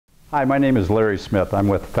Hi, my name is Larry Smith. I'm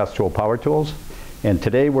with Festool Power Tools, and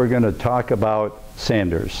today we're going to talk about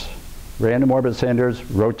sanders. Random orbit sanders,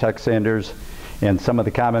 Rotex sanders, and some of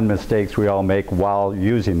the common mistakes we all make while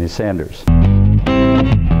using these sanders.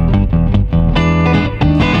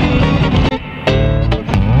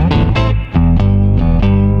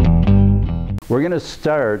 We're going to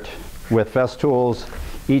start with Festool's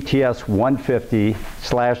ETS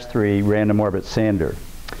 150/3 random orbit sander.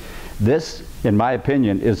 This, in my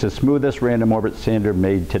opinion, is the smoothest random orbit sander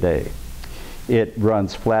made today. It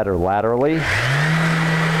runs flatter laterally,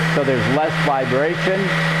 so there's less vibration.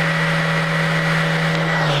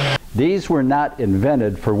 These were not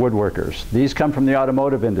invented for woodworkers. These come from the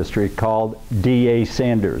automotive industry called DA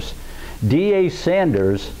sanders. DA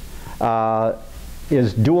sanders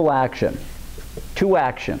is dual action, 2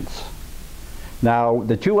 actions. Now,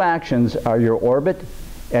 the 2 actions are your orbit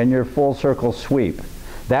and your full circle sweep.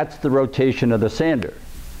 That's the rotation of the sander.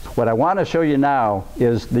 What I want to show you now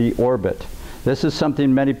is the orbit. This is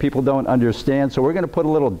something many people don't understand, so we're going to put a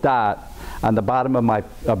little dot on the bottom of my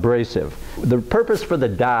abrasive. The purpose for the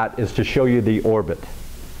dot is to show you the orbit.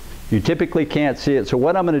 You typically can't see it, so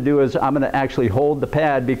what I'm going to do is I'm going to actually hold the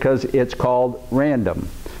pad because it's called random.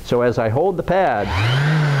 So as I hold the pad,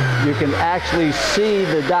 you can actually see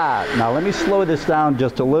the dot. Now let me slow this down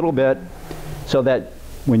just a little bit so that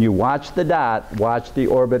when you watch the dot, watch the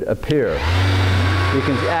orbit appear. You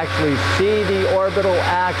can actually see the orbital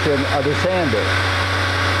action of the sander.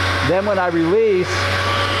 Then when I release,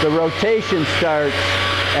 the rotation starts,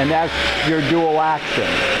 and that's your dual action.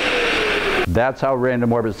 That's how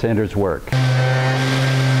random orbit sanders work. So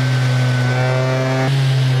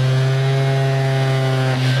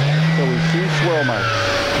we see swirl marks.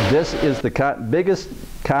 This is the biggest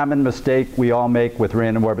common mistake we all make with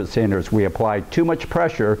random orbit sanders. We apply too much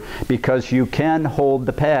pressure because you can hold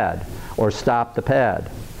the pad or stop the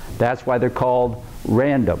pad. That's why they're called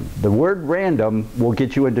random. The word random will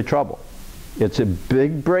get you into trouble. It's a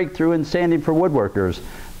big breakthrough in sanding for woodworkers,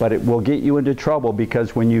 but it will get you into trouble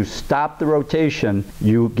because when you stop the rotation,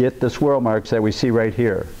 you get the swirl marks that we see right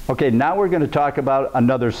here. Okay, now we're going to talk about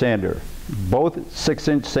another sander. Both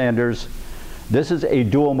 6-inch sanders. This is a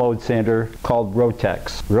dual mode sander called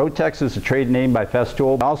Rotex. Rotex is a trade name by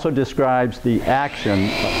Festool. It also describes the action,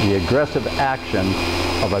 the aggressive action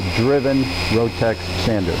of a driven Rotex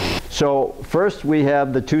sander. So first we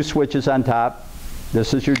have the 2 switches on top.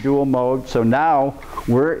 This is your dual mode. So now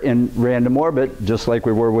we're in random orbit just like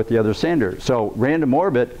we were with the other sander. So random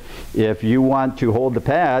orbit, if you want to hold the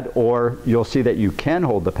pad, or you'll see that you can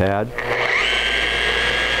hold the pad,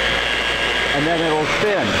 and then it'll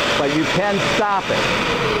spin, but you can stop it.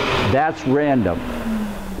 That's random.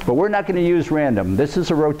 But we're not going to use random. This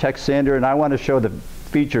is a Rotex sander, and I want to show the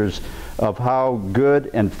features of how good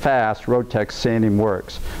and fast Rotex sanding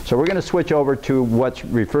works. So we're going to switch over to what's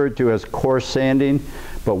referred to as coarse sanding,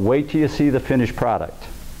 but wait till you see the finished product.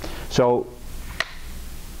 So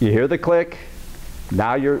you hear the click,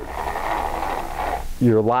 now you're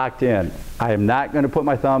locked in. I am not going to put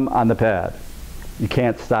my thumb on the pad. You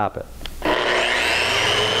can't stop it.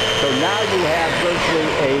 So now you have virtually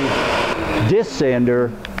a disc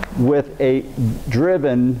sander with a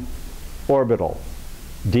driven orbital,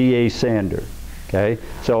 DA sander. Okay?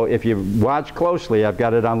 So if you watch closely, I've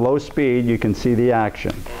got it on low speed, you can see the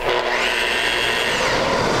action.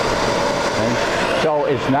 Okay? So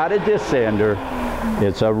it's not a disc sander,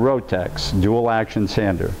 it's a Rotex dual action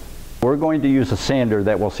sander. We're going to use a sander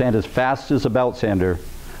that will sand as fast as a belt sander,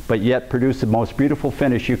 but yet produce the most beautiful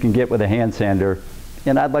finish you can get with a hand sander.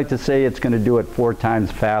 And I'd like to say it's going to do it 4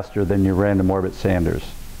 times faster than your random orbit sanders.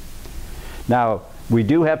 Now, we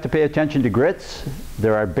do have to pay attention to grits.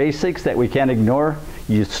 There are basics that we can't ignore.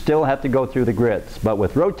 You still have to go through the grits. But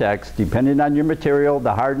with Rotex, depending on your material,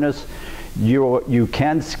 the hardness, you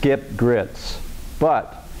can skip grits.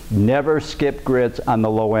 But never skip grits on the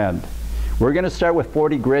low end. We're going to start with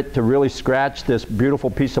 40 grit to really scratch this beautiful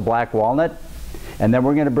piece of black walnut, and then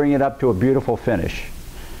we're going to bring it up to a beautiful finish.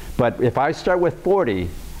 But if I start with 40,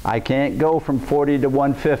 I can't go from 40 to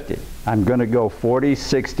 150. I'm going to go 40,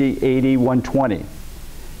 60, 80, 120.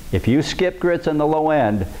 If you skip grits on the low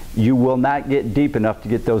end, you will not get deep enough to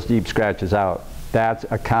get those deep scratches out. That's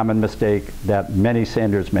a common mistake that many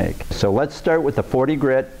sanders make. So let's start with the 40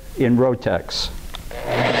 grit in Rotex.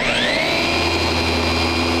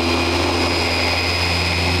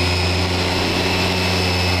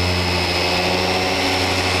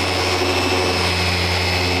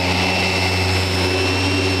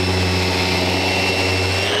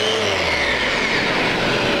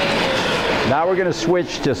 Now we're going to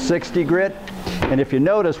switch to 60 grit. And if you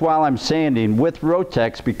notice while I'm sanding with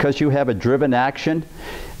Rotex, because you have a driven action,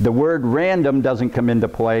 the word random doesn't come into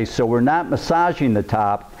play, so we're not massaging the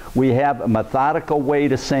top. We have a methodical way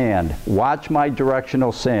to sand. Watch my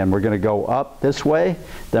directional sand. We're going to go up this way,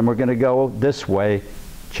 then we're going to go this way,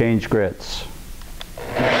 change grits.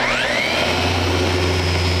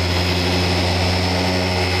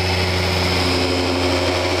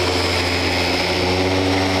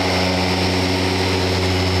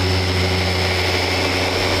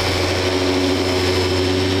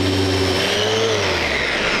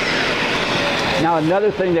 Now,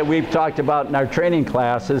 another thing that we've talked about in our training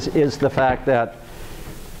classes is the fact that,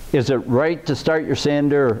 is it right to start your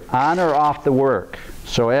sander on or off the work?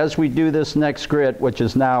 So as we do this next grit, which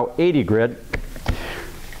is now 80 grit,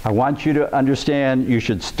 I want you to understand you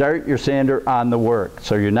should start your sander on the work,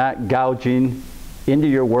 so you're not gouging into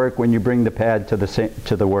your work when you bring the pad to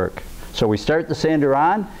the work. So we start the sander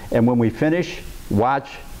on, and when we finish, watch,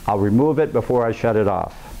 I'll remove it before I shut it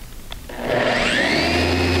off.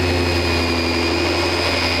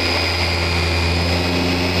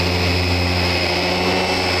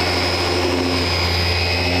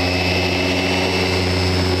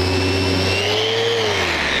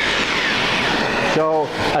 So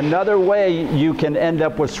another way you can end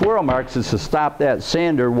up with swirl marks is to stop that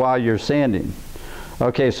sander while you're sanding.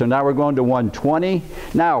 Okay, so now we're going to 120.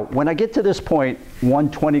 Now, when I get to this point,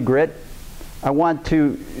 120 grit, I want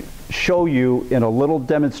to show you in a little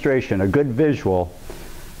demonstration, a good visual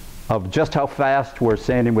of just how fast we're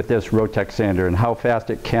sanding with this Rotex sander and how fast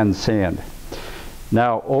it can sand.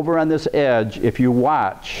 Now, over on this edge, if you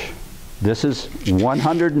watch, this is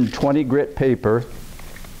 120 grit paper.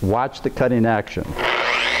 Watch the cutting action.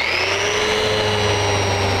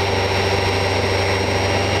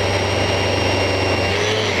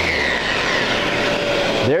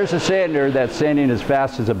 There's a sander that's sanding as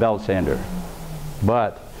fast as a belt sander.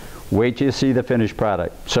 But wait till you see the finished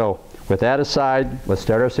product. So with that aside, let's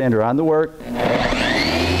start our sander on the work.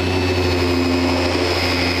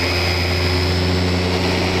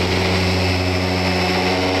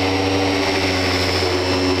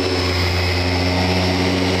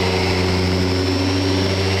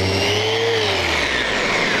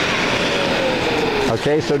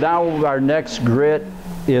 Okay, so now our next grit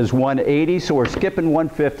is 180, so we're skipping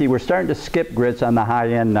 150. We're starting to skip grits on the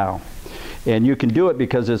high end now. And you can do it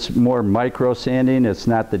because it's more micro sanding. It's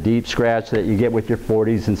not the deep scratch that you get with your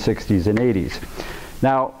 40s and 60s and 80s.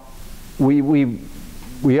 Now,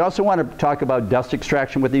 we also want to talk about dust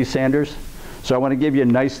extraction with these sanders. So I want to give you a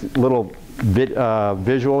nice little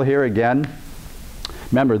visual here again.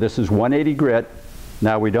 Remember, this is 180 grit.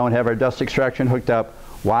 Now we don't have our dust extraction hooked up.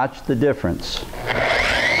 Watch the difference.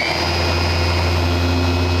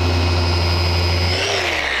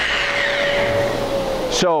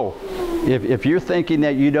 So, if you're thinking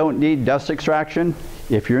that you don't need dust extraction,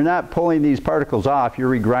 if you're not pulling these particles off,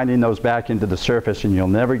 you're regrinding those back into the surface, and you'll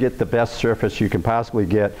never get the best surface you can possibly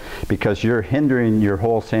get because you're hindering your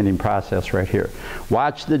whole sanding process right here.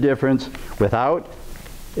 Watch the difference without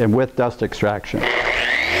and with dust extraction.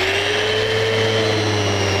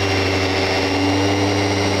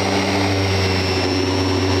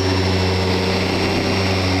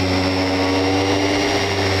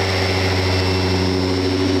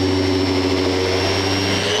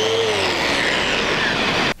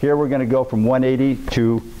 Here we're going to go from 180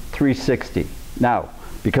 to 360. Now,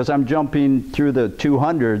 because I'm jumping through the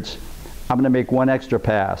 200s, I'm going to make one extra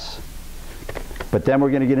pass. But then we're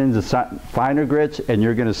going to get into finer grits, and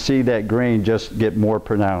you're going to see that grain just get more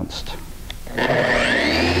pronounced.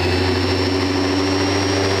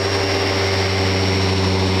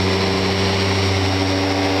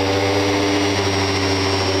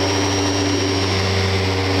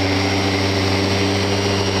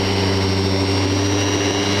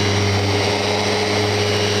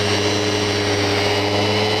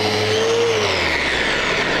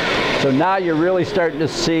 So now you're really starting to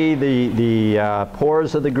see the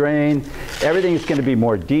pores of the grain. Everything's going to be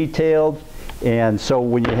more detailed. And so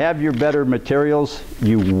when you have your better materials,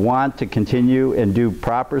 you want to continue and do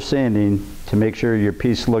proper sanding to make sure your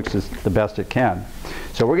piece looks the best it can.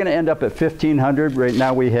 So we're going to end up at 1500. Right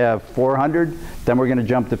now we have 400. Then we're going to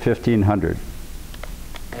jump to 1500.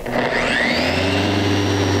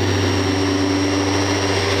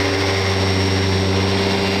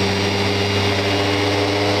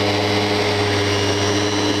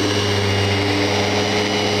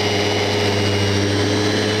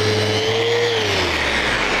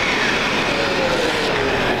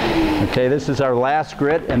 Okay, this is our last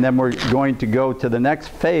grit, and then we're going to go to the next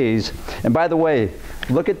phase. And by the way,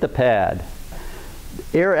 look at the pad.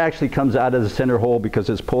 Air actually comes out of the center hole because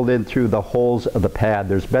it's pulled in through the holes of the pad.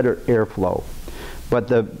 There's better airflow.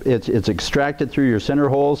 But it's extracted through your center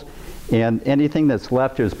holes, and anything that's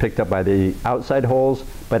left is picked up by the outside holes,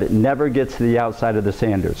 but it never gets to the outside of the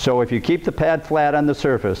sander. So if you keep the pad flat on the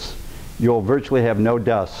surface, you'll virtually have no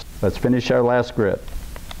dust. Let's finish our last grit.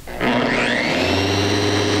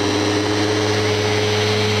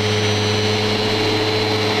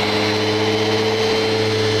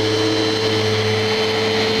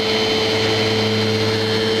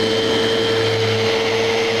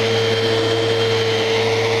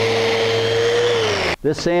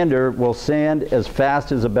 This sander will sand as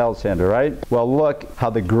fast as a belt sander, right? Well, look how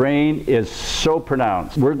the grain is so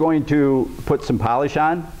pronounced. We're going to put some polish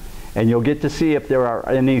on, and you'll get to see if there are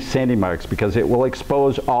any sanding marks, because it will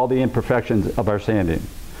expose all the imperfections of our sanding.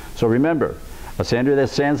 So remember, a sander that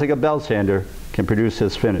sands like a belt sander can produce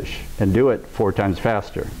this finish and do it 4 times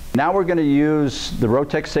faster. Now we're going to use the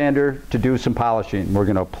Rotex sander to do some polishing. We're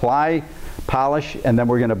going to apply polish, and then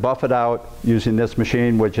we're going to buff it out using this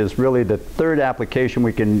machine, which is really the 3rd application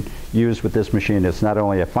we can use with this machine. It's not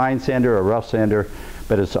only a fine sander, a rough sander,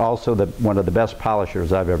 but it's also one of the best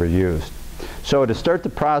polishers I've ever used. So to start the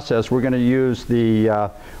process, we're going to use the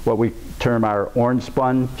what we term our orange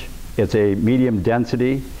sponge. It's a medium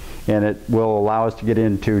density, and it will allow us to get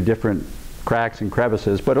into different cracks and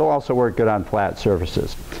crevices, but it'll also work good on flat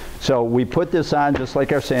surfaces. So we put this on just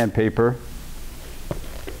like our sandpaper.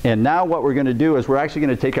 And now what we're going to do is we're actually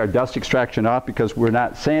going to take our dust extraction off, because we're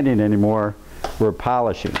not sanding anymore, we're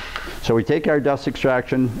polishing. So we take our dust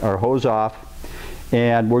extraction, our hose off,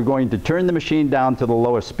 and we're going to turn the machine down to the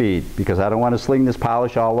lowest speed, because I don't want to sling this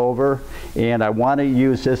polish all over, and I want to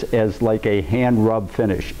use this as like a hand rub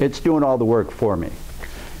finish. It's doing all the work for me.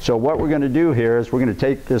 So what we're going to do here is we're going to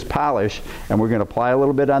take this polish and we're going to apply a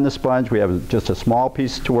little bit on the sponge. We have just a small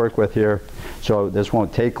piece to work with here, so this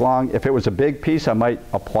won't take long. If it was a big piece, I might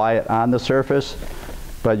apply it on the surface,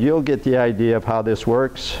 but you'll get the idea of how this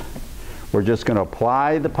works. We're just going to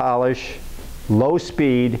apply the polish, low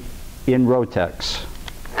speed, in Rotex.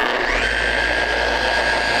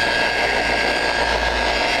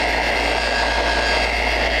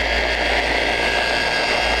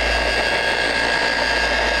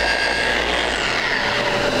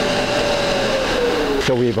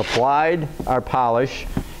 So we've applied our polish,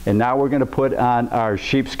 and now we're going to put on our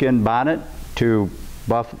sheepskin bonnet to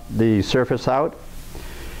buff the surface out.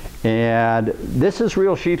 And this is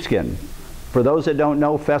real sheepskin. For those that don't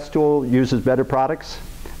know, Festool uses better products.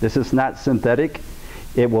 This is not synthetic.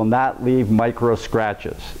 It will not leave micro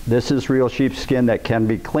scratches. This is real sheepskin that can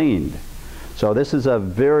be cleaned. So this is a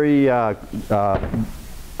very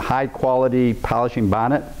high quality polishing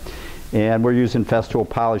bonnet. And we're using Festool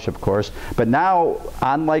polish, of course. But now,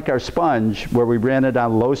 unlike our sponge, where we ran it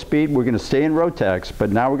on low speed, we're going to stay in Rotex, but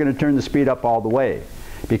now we're going to turn the speed up all the way.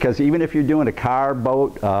 Because even if you're doing a car,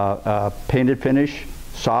 boat, painted finish,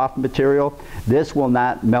 soft material, this will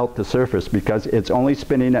not melt the surface because it's only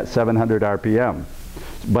spinning at 700 RPM,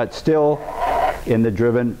 but still in the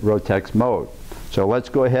driven Rotex mode. So let's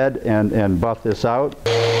go ahead and buff this out.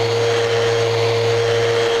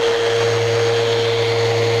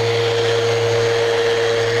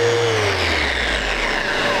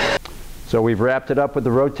 So we've wrapped it up with the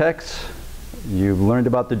Rotex. You've learned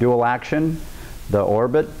about the dual action, the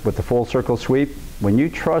orbit with the full circle sweep. When you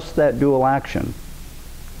trust that dual action,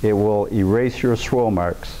 it will erase your swirl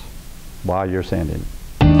marks while you're sanding.